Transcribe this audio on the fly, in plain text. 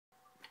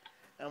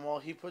And while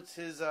he puts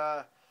his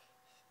the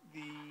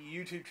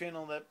YouTube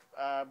channel that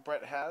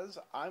Brett has,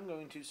 I'm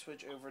going to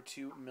switch over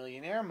to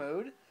Millionaire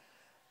Mode.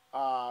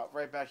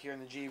 Right back here in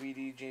the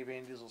JVD J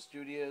Van Diesel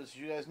Studios.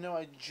 You guys know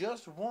I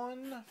just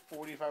won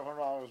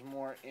 $4,500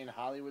 more in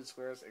Hollywood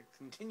Squares,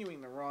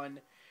 continuing the run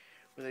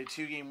with a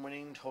 2-game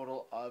winning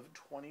total of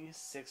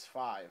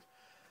 26.5.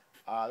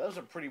 That was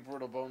a pretty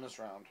brutal bonus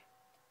round.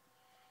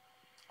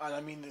 And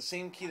I mean, the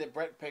same key that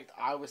Brett picked,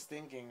 I was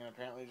thinking, and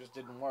apparently it just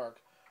didn't work.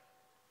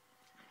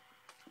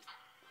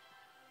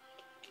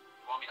 You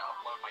want me to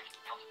upload my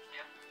account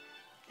again?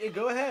 Yeah,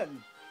 go ahead.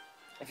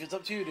 If it's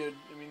up to you, dude.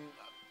 I mean,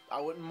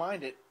 I wouldn't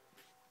mind it.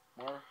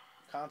 More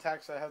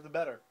contacts I have, the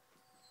better.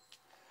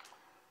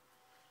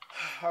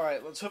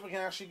 Alright, let's hope we can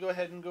actually go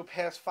ahead and go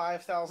past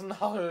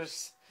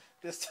 $5,000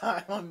 this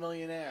time on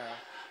Millionaire.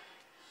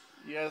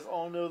 You guys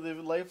all know the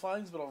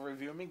lifelines, but I'll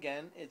review them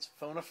again. It's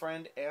phone a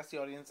friend, ask the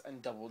audience,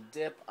 and double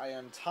dip. I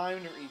am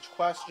timed for each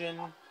question.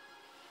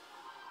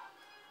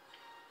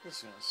 This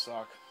is going to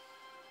suck.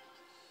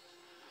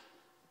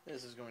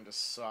 This is going to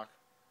suck.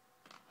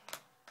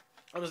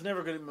 I was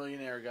never good at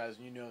Millionaire, guys,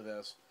 and you know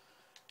this.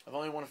 I've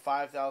only won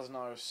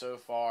 $5,000 so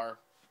far.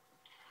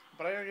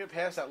 But I gotta get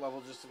past that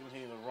level just to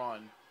continue the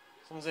run.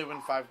 As long as I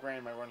win $5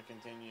 grand, my run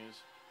continues.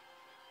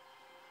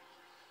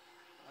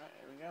 Alright,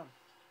 here we go.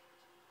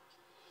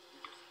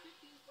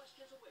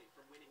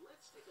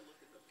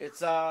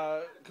 It's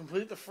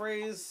complete the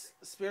phrase,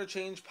 spare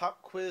change,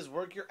 pop quiz,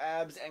 work your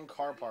abs, and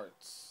car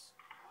parts.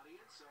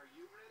 Audience, are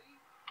you ready?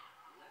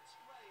 Let's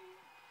play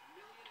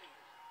Millionaire.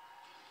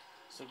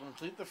 So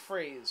complete the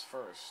phrase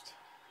first.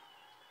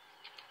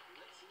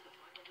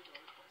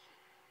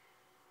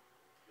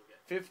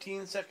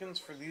 15 seconds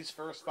for these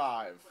first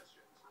 5.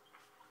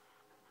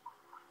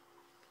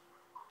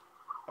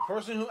 A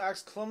person who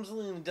acts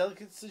clumsily in a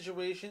delicate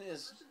situation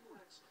is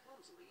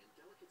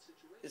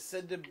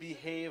said to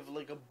behave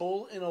like a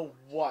bull in a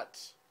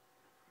what?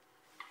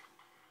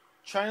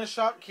 China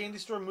shop, candy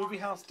store, movie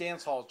house,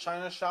 dance hall.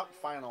 China shop,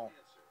 final.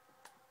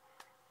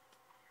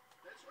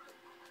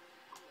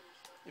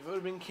 If it would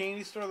have been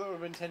candy store, that would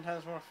have been 10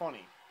 times more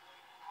funny.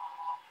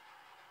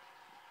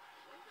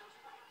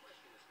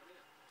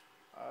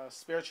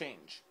 Spare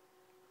change.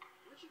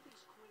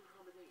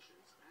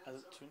 As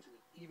it to an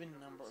even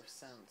number of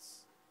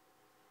cents.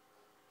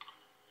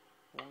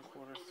 1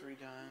 quarter, 3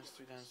 dimes,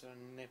 3 dimes and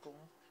a nickel.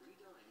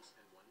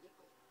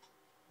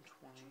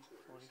 20,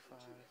 45.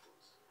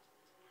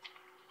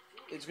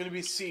 It's going to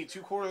be C.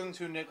 2 quarters and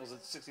 2 nickels.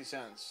 It's 60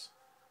 cents.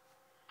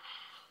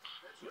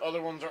 The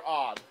other ones are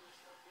odd.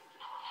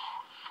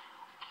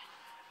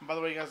 And by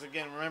the way, guys,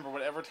 again, remember,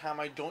 whatever time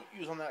I don't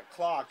use on that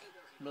clock,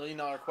 $1 million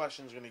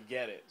question is going to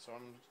get it. So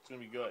it's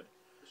going to be good.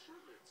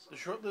 The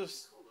short-lived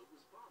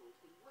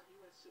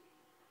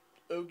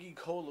Ogie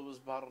Cola was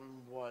bottled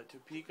in what?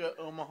 Topeka,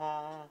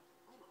 Omaha,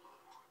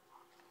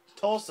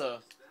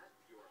 Tulsa.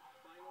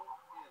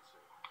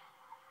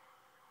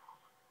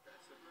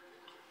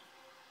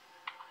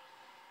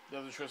 The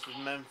other choice was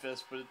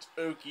Memphis, but it's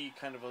Okie,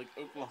 kind of like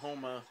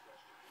Oklahoma.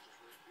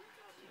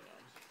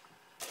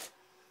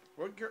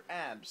 Work your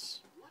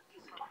abs.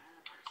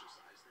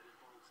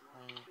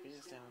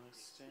 Face down,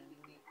 extend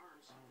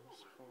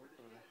arms forward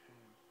over the head.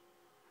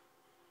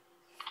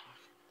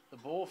 The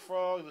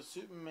bullfrog, the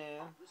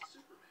Superman,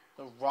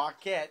 the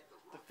rocket,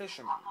 the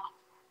fisherman.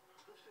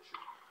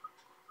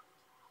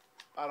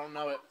 I don't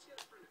know it.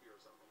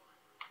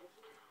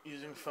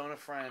 Using phone a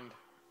friend.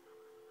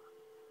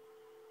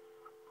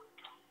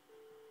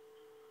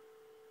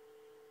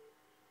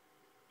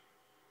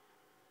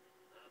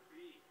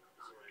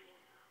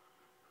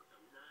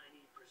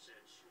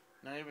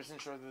 I'm 90%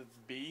 sure that it's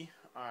B.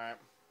 Alright.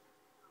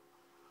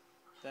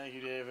 Thank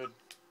you, David.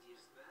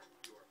 Is that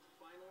your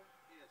final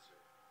answer?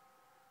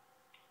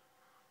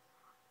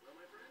 Well,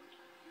 my friend,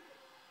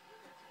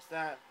 It's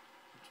that.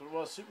 That's what it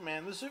was.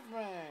 Superman. The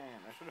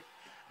Superman.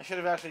 I should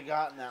have actually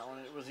gotten that one.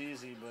 It was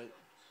easy, but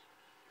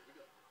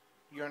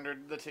you're under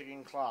the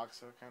ticking clock,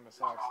 so it kind of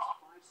sucks.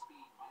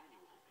 5-speed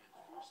manual and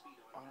 4-speed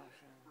automatic.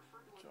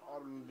 So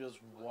automobiles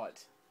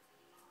what?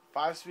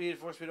 5-speed,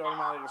 4-speed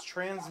automatic is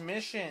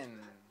transmission.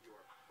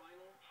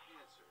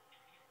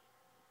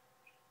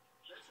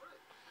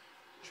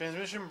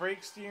 Transmission,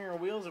 brake, steering, or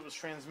wheels. It was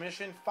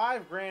transmission.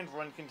 $5 grand.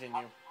 Run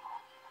continue.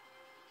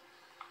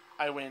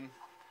 I win.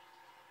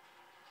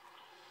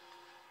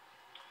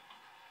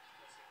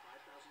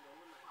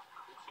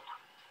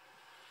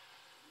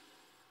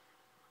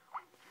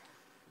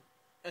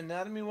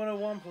 Anatomy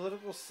 101,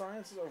 political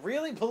sciences.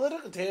 Really?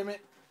 Political? Damn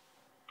it.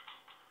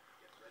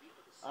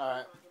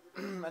 Alright.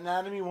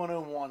 Anatomy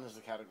 101 is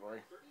the category.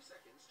 30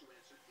 seconds to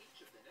answer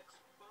each of the next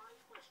 5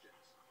 questions.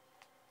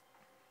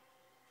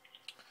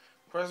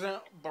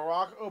 President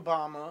Barack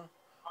Obama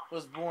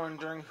was born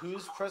during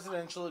whose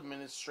presidential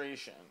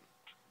administration?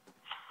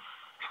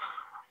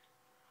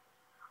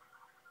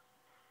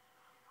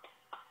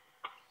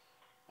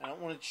 I don't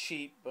want to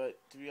cheat, but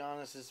to be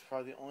honest, this is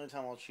probably the only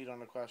time I'll cheat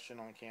on a question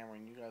on camera,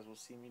 and you guys will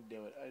see me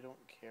do it. I don't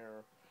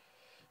care.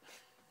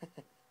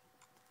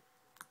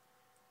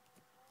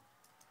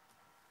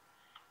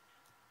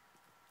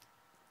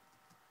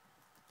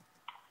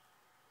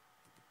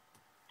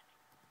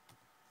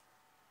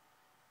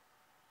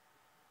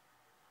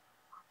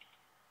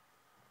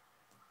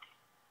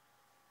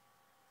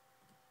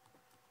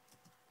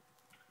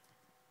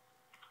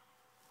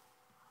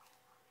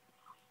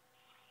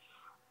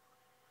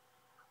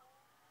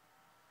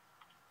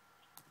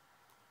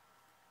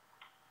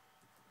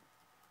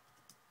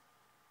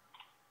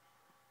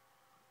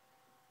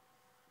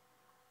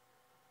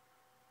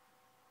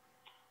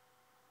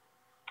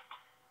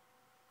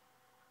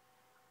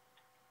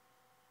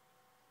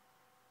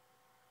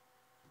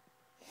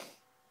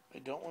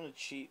 don't want to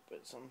cheat,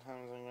 but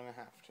sometimes I'm going to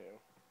have to.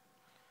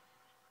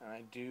 And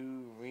I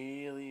do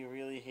really,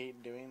 really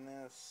hate doing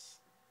this.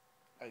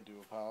 I do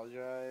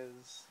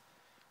apologize.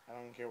 I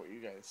don't care what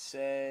you guys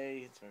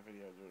say. It's my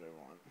video. I do what I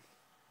want.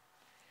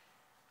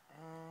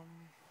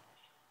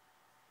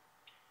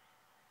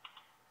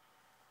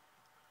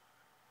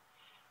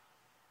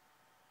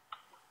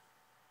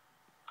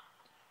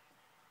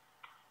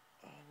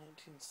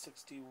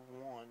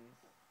 1961.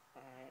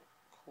 Alright,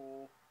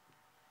 cool.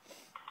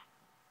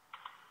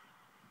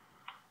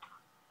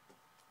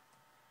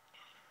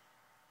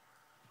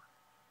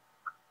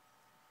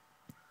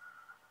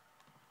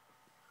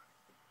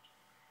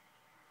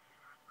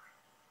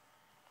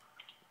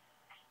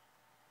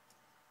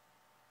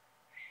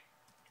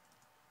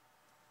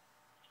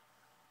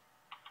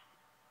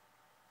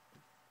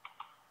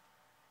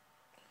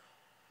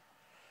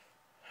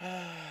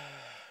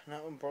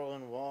 Not with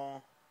Berlin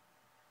Wall.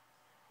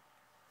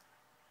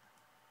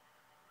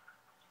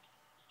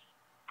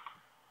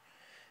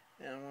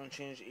 And I'm going to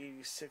change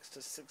 86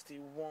 to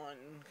 61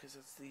 because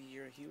it's the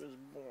year he was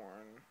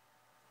born.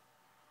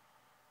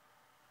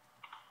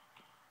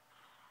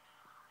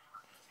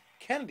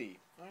 Kennedy.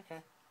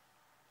 Okay.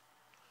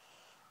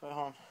 Wait,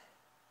 hold on.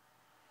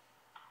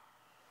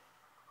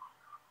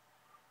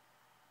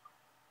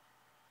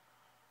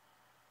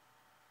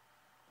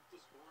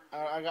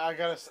 I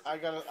gotta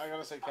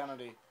say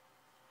Kennedy.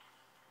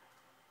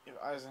 If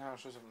Eisenhower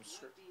shows up in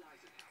script,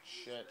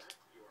 shit.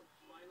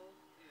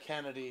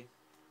 Kennedy.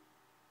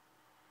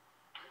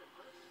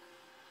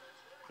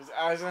 Because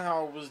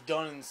Eisenhower was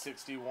done in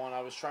 61.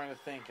 I was trying to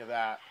think of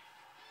that.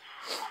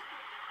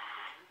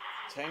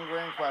 10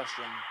 grand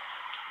question.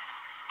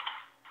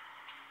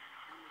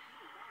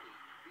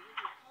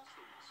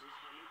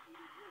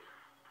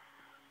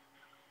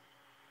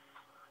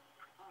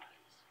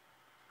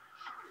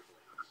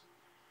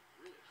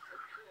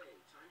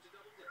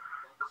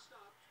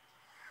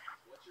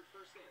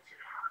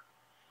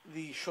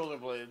 The shoulder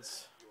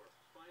blades.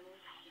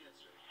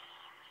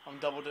 I'm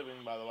double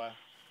dipping, by the way.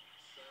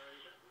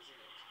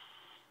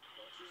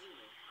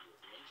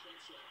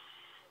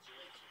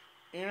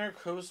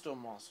 Intercostal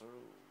muscles.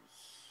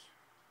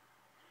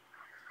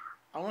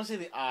 I want to say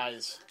the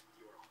eyes.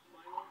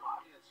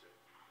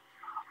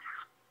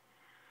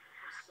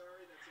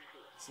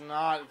 It's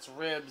not. It's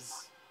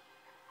ribs.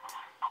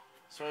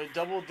 So I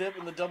double dip,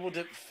 and the double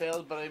dip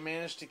failed, but I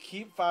managed to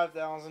keep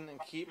 5,000 and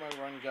keep my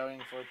run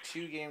going for a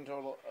 2-game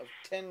total of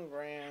 10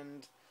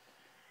 grand.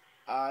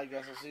 I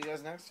guess I'll see you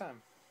guys next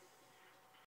time.